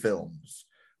comedy films.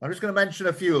 I'm just going to mention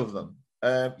a few of them.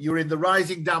 You were in the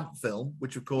Rising Damp film,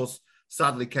 which of course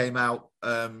sadly came out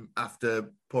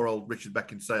after poor old Richard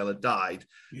Beckinsale had died.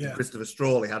 Yeah. Christopher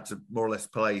Strawley had to more or less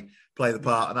play the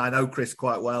part. And I know Chris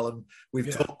quite well, and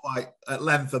we've talked quite at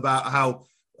length about how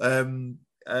Leonard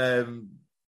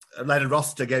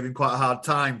Rossiter gave him quite a hard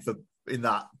time in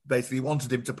that. Basically, he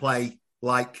wanted him to play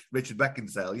like Richard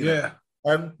Beckinsale.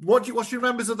 What's your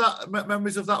memories of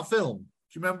that film? Do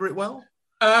you remember it well?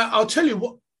 I'll tell you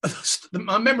what.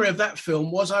 My memory of that film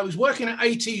was I was working at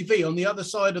ATV on the other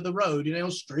side of the road in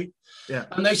Elstree,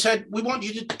 and they said, "We want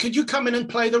you to. Could you come in and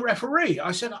play the referee?"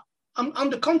 I said, "I'm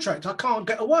under contract. I can't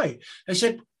get away." They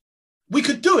said, "We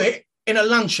could do it in a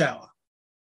lunch hour."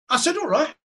 I said, "All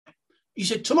right." He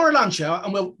said, "Tomorrow lunch hour,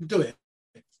 and we'll do it."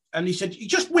 And he said, "You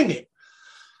just wing it."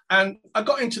 And I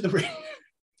got into the ring,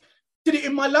 did it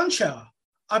in my lunch hour.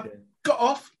 I got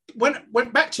off,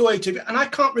 went back to ATV, and I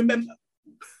can't remember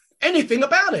anything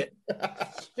about it.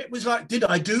 It was like, did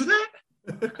I do that?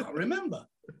 I can't remember.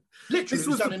 Literally, this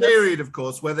was the period, of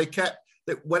course, where they kept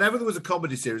that whenever there was a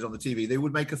comedy series on the TV, they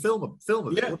would make a film of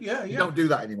it. Yeah. You don't do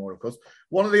that anymore, of course.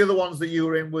 One of the other ones that you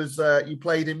were in was you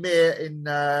played Emir in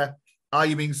Are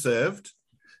You Being Served?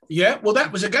 Yeah, well,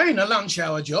 that was again a lunch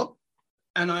hour job,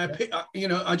 and I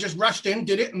just rushed in,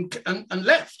 did it, and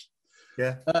left.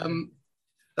 Yeah.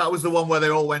 That was the one where they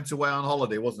all went away on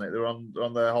holiday, wasn't it? They were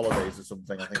on their holidays or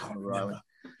something, I think.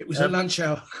 It was a lunch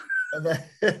hour. And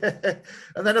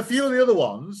then a few of the other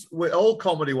ones, were all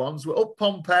comedy ones, were Up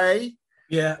Pompeii,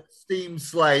 Steam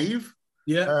Slave,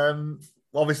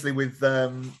 obviously with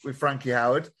Frankie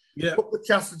Howard, Up the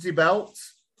Chastity Belt,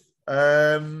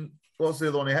 what's the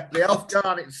other one? The Elf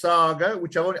Garnet Saga,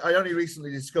 which I only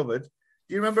recently discovered. Do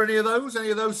you remember any of those? Any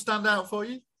of those stand out for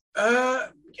you?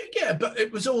 Yeah, but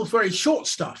it was all very short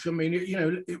stuff. I mean,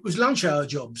 it was lunch hour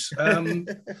jobs,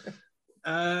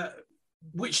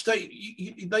 which they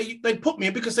put me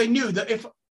in because they knew that if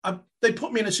they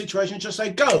put me in a situation, just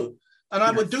say go, and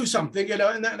I would do something,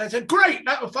 and they said, great,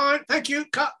 that was fine, thank you,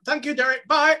 cut, thank you, Derek,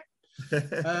 bye.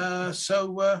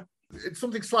 So it's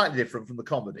something slightly different from the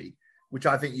comedy, which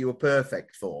I think you were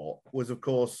perfect for, was of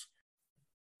course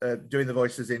doing the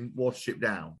voices in Watership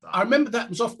Down. I remember that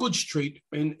was off Good Street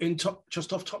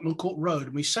just off Tottenham Court Road,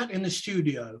 and we sat in the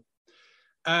studio,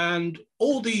 and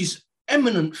all these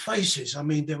eminent faces. I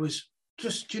mean, there was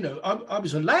just, I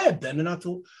was a lad then, and I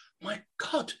thought, my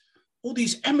God, all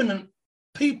these eminent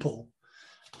people.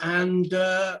 And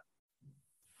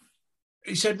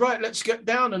he said, right, let's get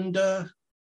down, and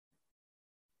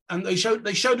they showed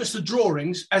us the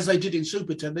drawings, as they did in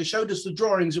Super 10. They showed us the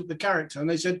drawings of the character, and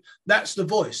they said, that's the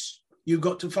voice you've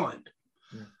got to find.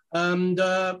 And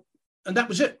that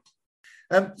was it.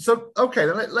 So, okay,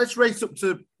 then let's race up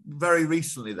to very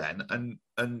recently then,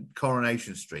 and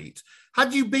Coronation Street.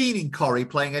 Had you been in Corrie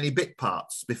playing any bit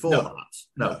parts before that?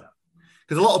 No.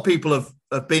 Because a lot of people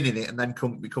have been in it and then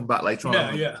come back later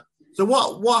on. Yeah. So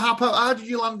what happened? How did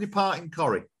you land your part in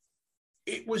Corrie?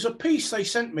 It was a piece they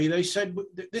sent me. They said,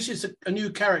 this is a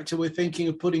new character we're thinking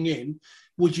of putting in.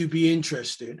 Would you be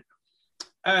interested?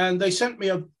 And they sent me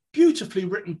a beautifully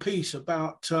written piece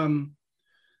about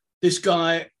this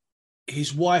guy.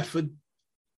 His wife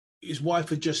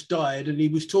had just died, and he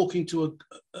was talking to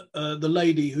the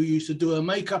lady who used to do her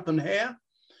makeup and hair.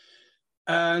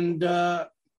 And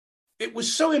it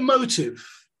was so emotive.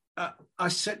 I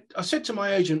said to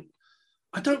my agent,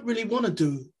 I don't really want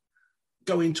to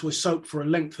go into a soap for a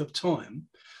length of time,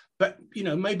 but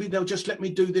maybe they'll just let me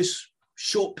do this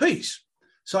short piece.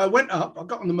 So I went up, I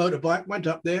got on the motorbike, went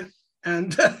up there,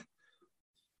 and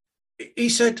he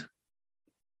said,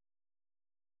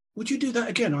 would you do that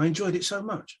again? I enjoyed it so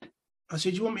much. I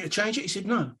said, you want me to change it? He said,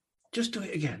 no, just do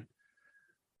it again.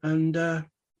 And by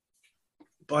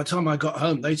the time I got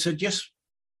home, they said, yes.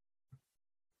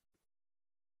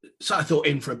 So I thought,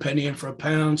 in for a penny, in for a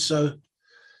pound. So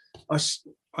I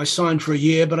signed for a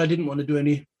year, but I didn't want to do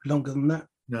any longer than that.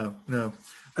 No.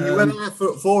 And you went there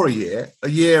for a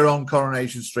year on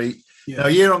Coronation Street. Yeah. Now,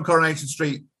 a year on Coronation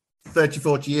Street 30,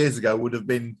 40 years ago would have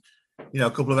been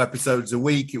a couple of episodes a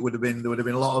week. There would have been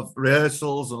a lot of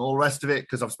rehearsals and all the rest of it,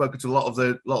 because I've spoken to a lot of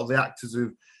the actors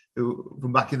who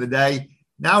from back in the day.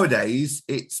 Nowadays,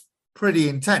 it's pretty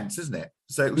intense, isn't it?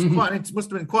 So it was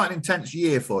must have been quite an intense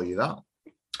year for you, that.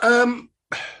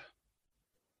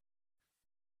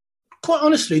 Quite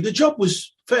honestly, the job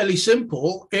was fairly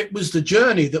simple. It was the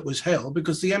journey that was hell,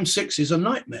 because the M6 is a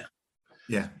nightmare.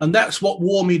 Yeah. And that's what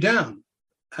wore me down.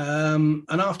 And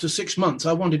after 6 months,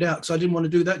 I wanted out because I didn't want to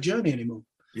do that journey anymore.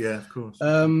 Yeah, of course.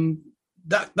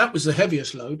 That was the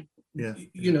heaviest load. Yeah.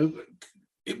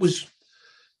 It was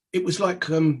like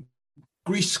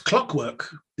greased clockwork.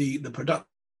 The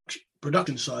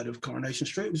production side of Coronation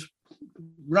Street was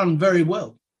run very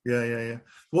well. Yeah.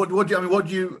 What do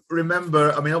you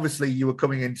remember? I mean, obviously you were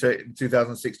coming into it in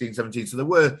 2016, 17, so there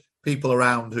were people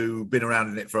around who've been around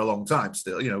in it for a long time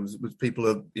still. Was people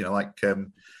who, like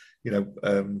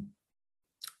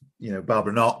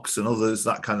Barbara Knox and others,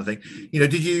 that kind of thing.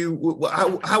 Did you?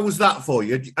 How was that for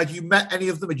you? Had you met any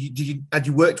of them? Had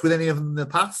you worked with any of them in the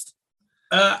past?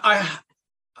 I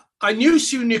knew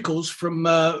Sue Nichols from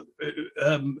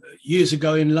years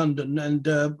ago in London, and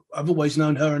I've always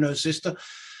known her and her sister.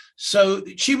 So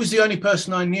she was the only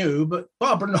person I knew, but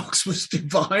Barbara Knox was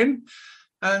divine,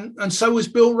 and so was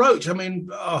Bill Roach. I mean,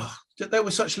 they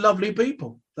were such lovely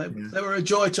people. They were a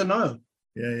joy to know.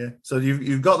 Yeah. So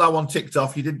you've got that one ticked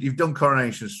off. You've done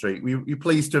Coronation Street. Were you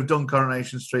pleased to have done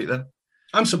Coronation Street then?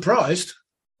 I'm surprised.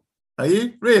 Are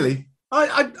you really?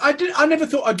 I never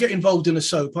thought I'd get involved in a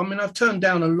soap. I mean, I've turned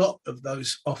down a lot of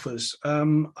those offers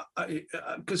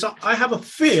because I have a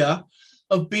fear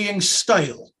of being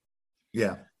stale.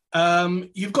 Yeah.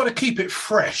 You've got to keep it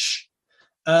fresh.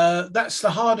 That's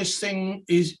the hardest thing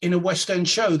is in a West End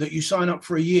show that you sign up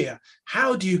for a year.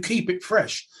 How do you keep it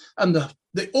fresh? And the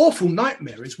awful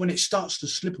nightmare is when it starts to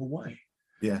slip away.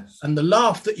 Yes. And the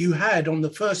laugh that you had on the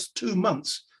first 2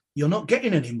 months, you're not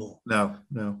getting anymore. No.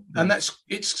 And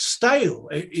it's stale.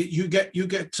 You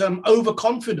get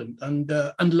overconfident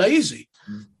and lazy.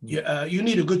 Mm-hmm. You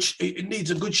need it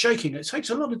needs a good shaking. It takes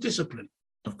a lot of discipline.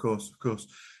 Of course.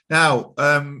 Now,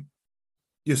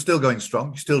 you're still going strong.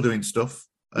 You're still doing stuff.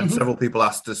 And several people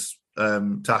asked us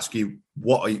to ask you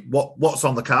what's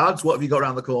on the cards. What have you got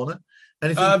around the corner?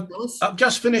 Anything? I've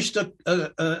just finished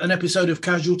an episode of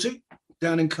Casualty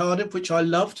down in Cardiff, which I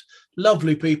loved.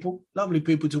 Lovely people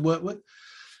to work with.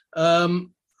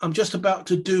 I'm just about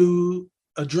to do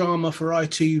a drama for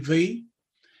ITV,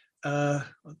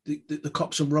 the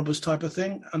cops and robbers type of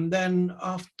thing. And then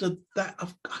after that, I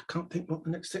can't think what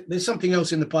the next thing. There's something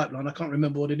else in the pipeline. I can't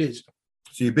remember what it is.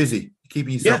 So you're busy,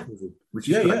 keeping yourself busy, which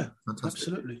is great. Fantastic.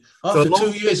 Absolutely.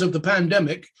 After 2 years of the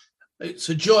pandemic, it's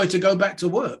a joy to go back to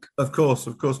work. Of course.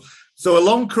 So a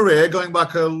long career, going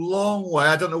back a long way.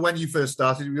 I don't know when you first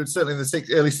started. You were certainly in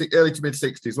the early to mid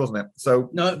 60s, wasn't it? So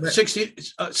no, 60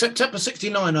 September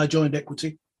 69. I joined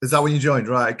Equity. Is that when you joined?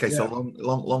 Right. Okay. Yeah. So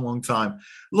long time.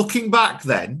 Looking back,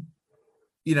 then,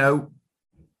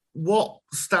 what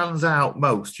stands out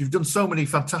most? You've done so many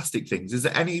fantastic things. Is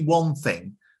there any one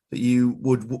thing that you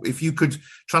would, if you could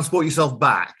transport yourself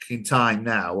back in time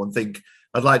now and think,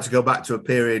 I'd like to go back to a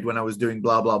period when I was doing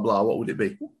blah, blah, blah, what would it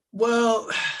be? Well,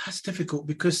 that's difficult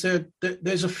because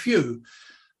there's a few.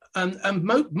 And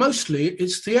mostly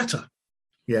it's theatre.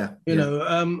 Yeah.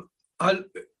 I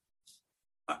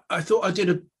thought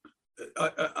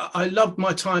I loved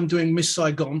my time doing Miss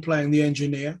Saigon, playing the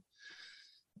engineer.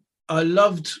 I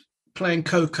loved playing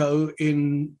Coco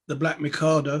in The Black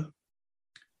Mikado.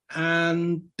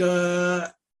 And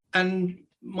my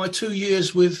 2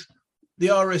 years with the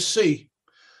RSC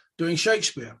doing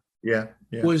Shakespeare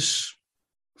was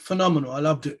phenomenal. I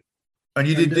loved it. And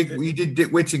you did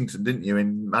Dick Whittington, didn't you,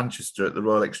 in Manchester at the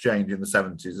Royal Exchange in the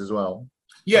 70s as well?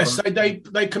 Yes,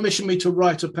 they commissioned me to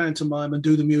write a pantomime and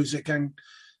do the music and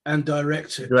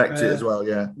direct it. Direct it as well,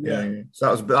 yeah.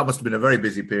 So that must have been a very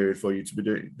busy period for you to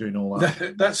be doing all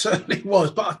that. That certainly was,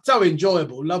 but so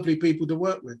enjoyable, lovely people to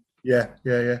work with. Yeah.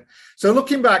 So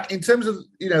looking back, in terms of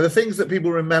the things that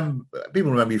people remember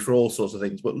you for all sorts of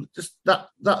things, but just that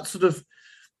sort of,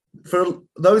 for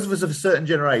those of us of a certain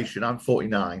generation, I'm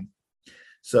 49.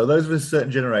 So those of us of a certain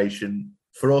generation,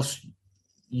 for us,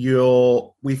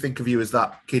 we think of you as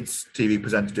that kids' TV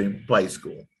presenter doing Play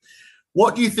School.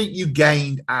 What do you think you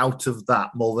gained out of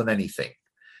that more than anything?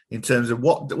 In terms of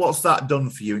what's that done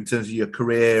for you in terms of your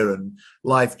career and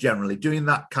life generally, doing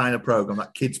that kind of program,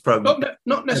 that kids program?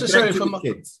 Not necessarily for my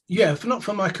kids. Yeah, not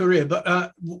for my career,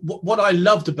 but what I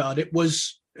loved about it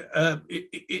was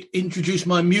it introduced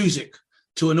my music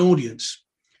to an audience.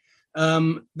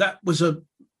 That was a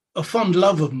fond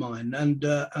love of mine,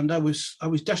 and I was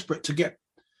desperate to get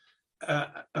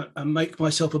make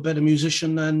myself a better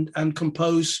musician and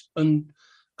compose and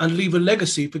leave a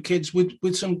legacy for kids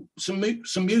with some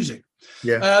music.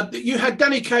 Yeah. You had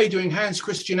Danny Kaye doing Hans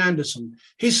Christian Andersen,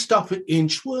 his stuff at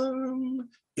Inchworm.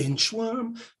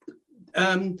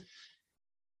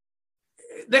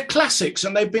 They're classics,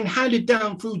 and they've been handed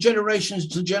down through generations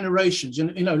to generations.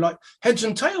 Like Heads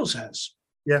and Tails has.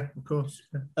 Yeah, of course.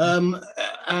 Yeah.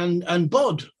 And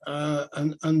Bod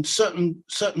and certain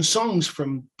songs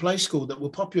from Play School that were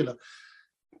popular,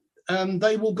 and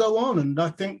they will go on. And I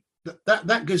think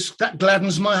that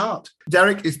gladdens my heart.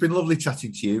 Derek, it's been lovely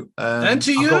chatting to you, and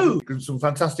to you. I've got some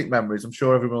fantastic memories. I'm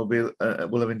sure everyone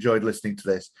will have enjoyed listening to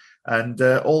this, and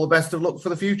all the best of luck for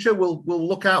the future. We'll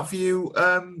look out for you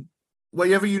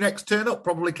wherever you next turn up,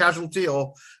 probably Casualty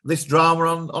or this drama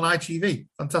on ITV.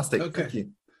 Fantastic. Okay. Thank you.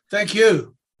 Thank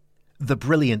you. The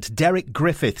brilliant Derek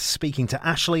Griffiths speaking to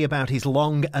Ashley about his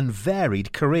long and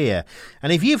varied career.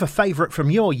 And if you've a favourite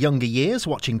from your younger years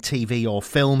watching TV or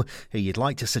film who you'd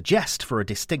like to suggest for a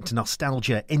Distinct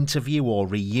Nostalgia interview or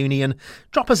reunion,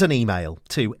 drop us an email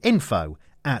to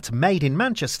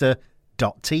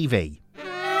info@madeinmanchester.tv.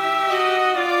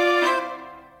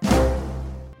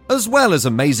 As well as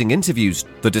amazing interviews,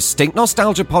 the Distinct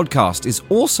Nostalgia podcast is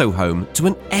also home to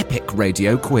an epic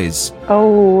radio quiz,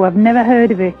 Oh, I've never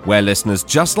heard of it. where listeners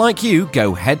just like you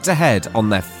go head-to-head on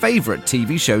their favourite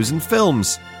TV shows and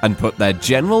films and put their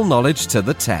general knowledge to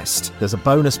the test. There's a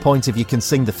bonus point if you can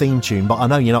sing the theme tune, but I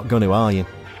know you're not going to, are you?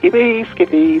 Skippy,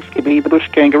 Skippy, Skippy the bush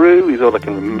kangaroo is all I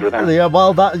can remember of that. Yeah,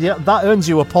 well, that earns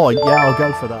you a point. Yeah, I'll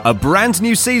go for that. A brand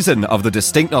new season of the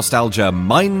Distinct Nostalgia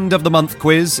Mind of the Month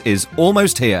quiz is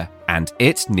almost here, and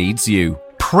it needs you.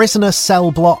 Prisoner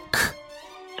Cell Block.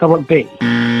 Cell Block B.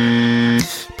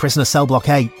 Prisoner Cell Block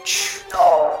H.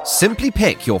 Simply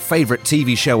pick your favourite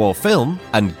TV show or film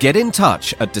and get in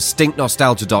touch at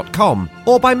distinctnostalgia.com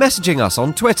or by messaging us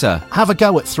on Twitter. Have a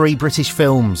go at 3 British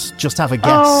films. Just have a guess.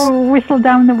 Oh, Whistle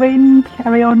Down the Wind,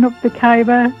 Carry On Up the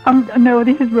Khyber. No,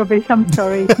 this is rubbish. I'm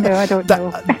sorry. No, I don't know.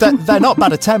 They're not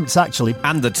bad attempts, actually.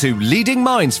 And the 2 leading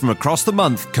minds from across the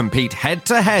month compete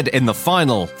head-to-head in the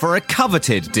final for a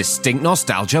coveted Distinct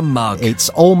Nostalgia mug. It's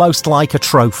almost like a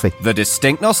trophy. The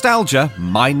Distinct Nostalgia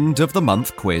Mind of the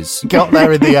Month quiz. Got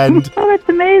there in the end. Oh, that's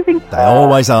amazing. They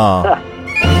always are.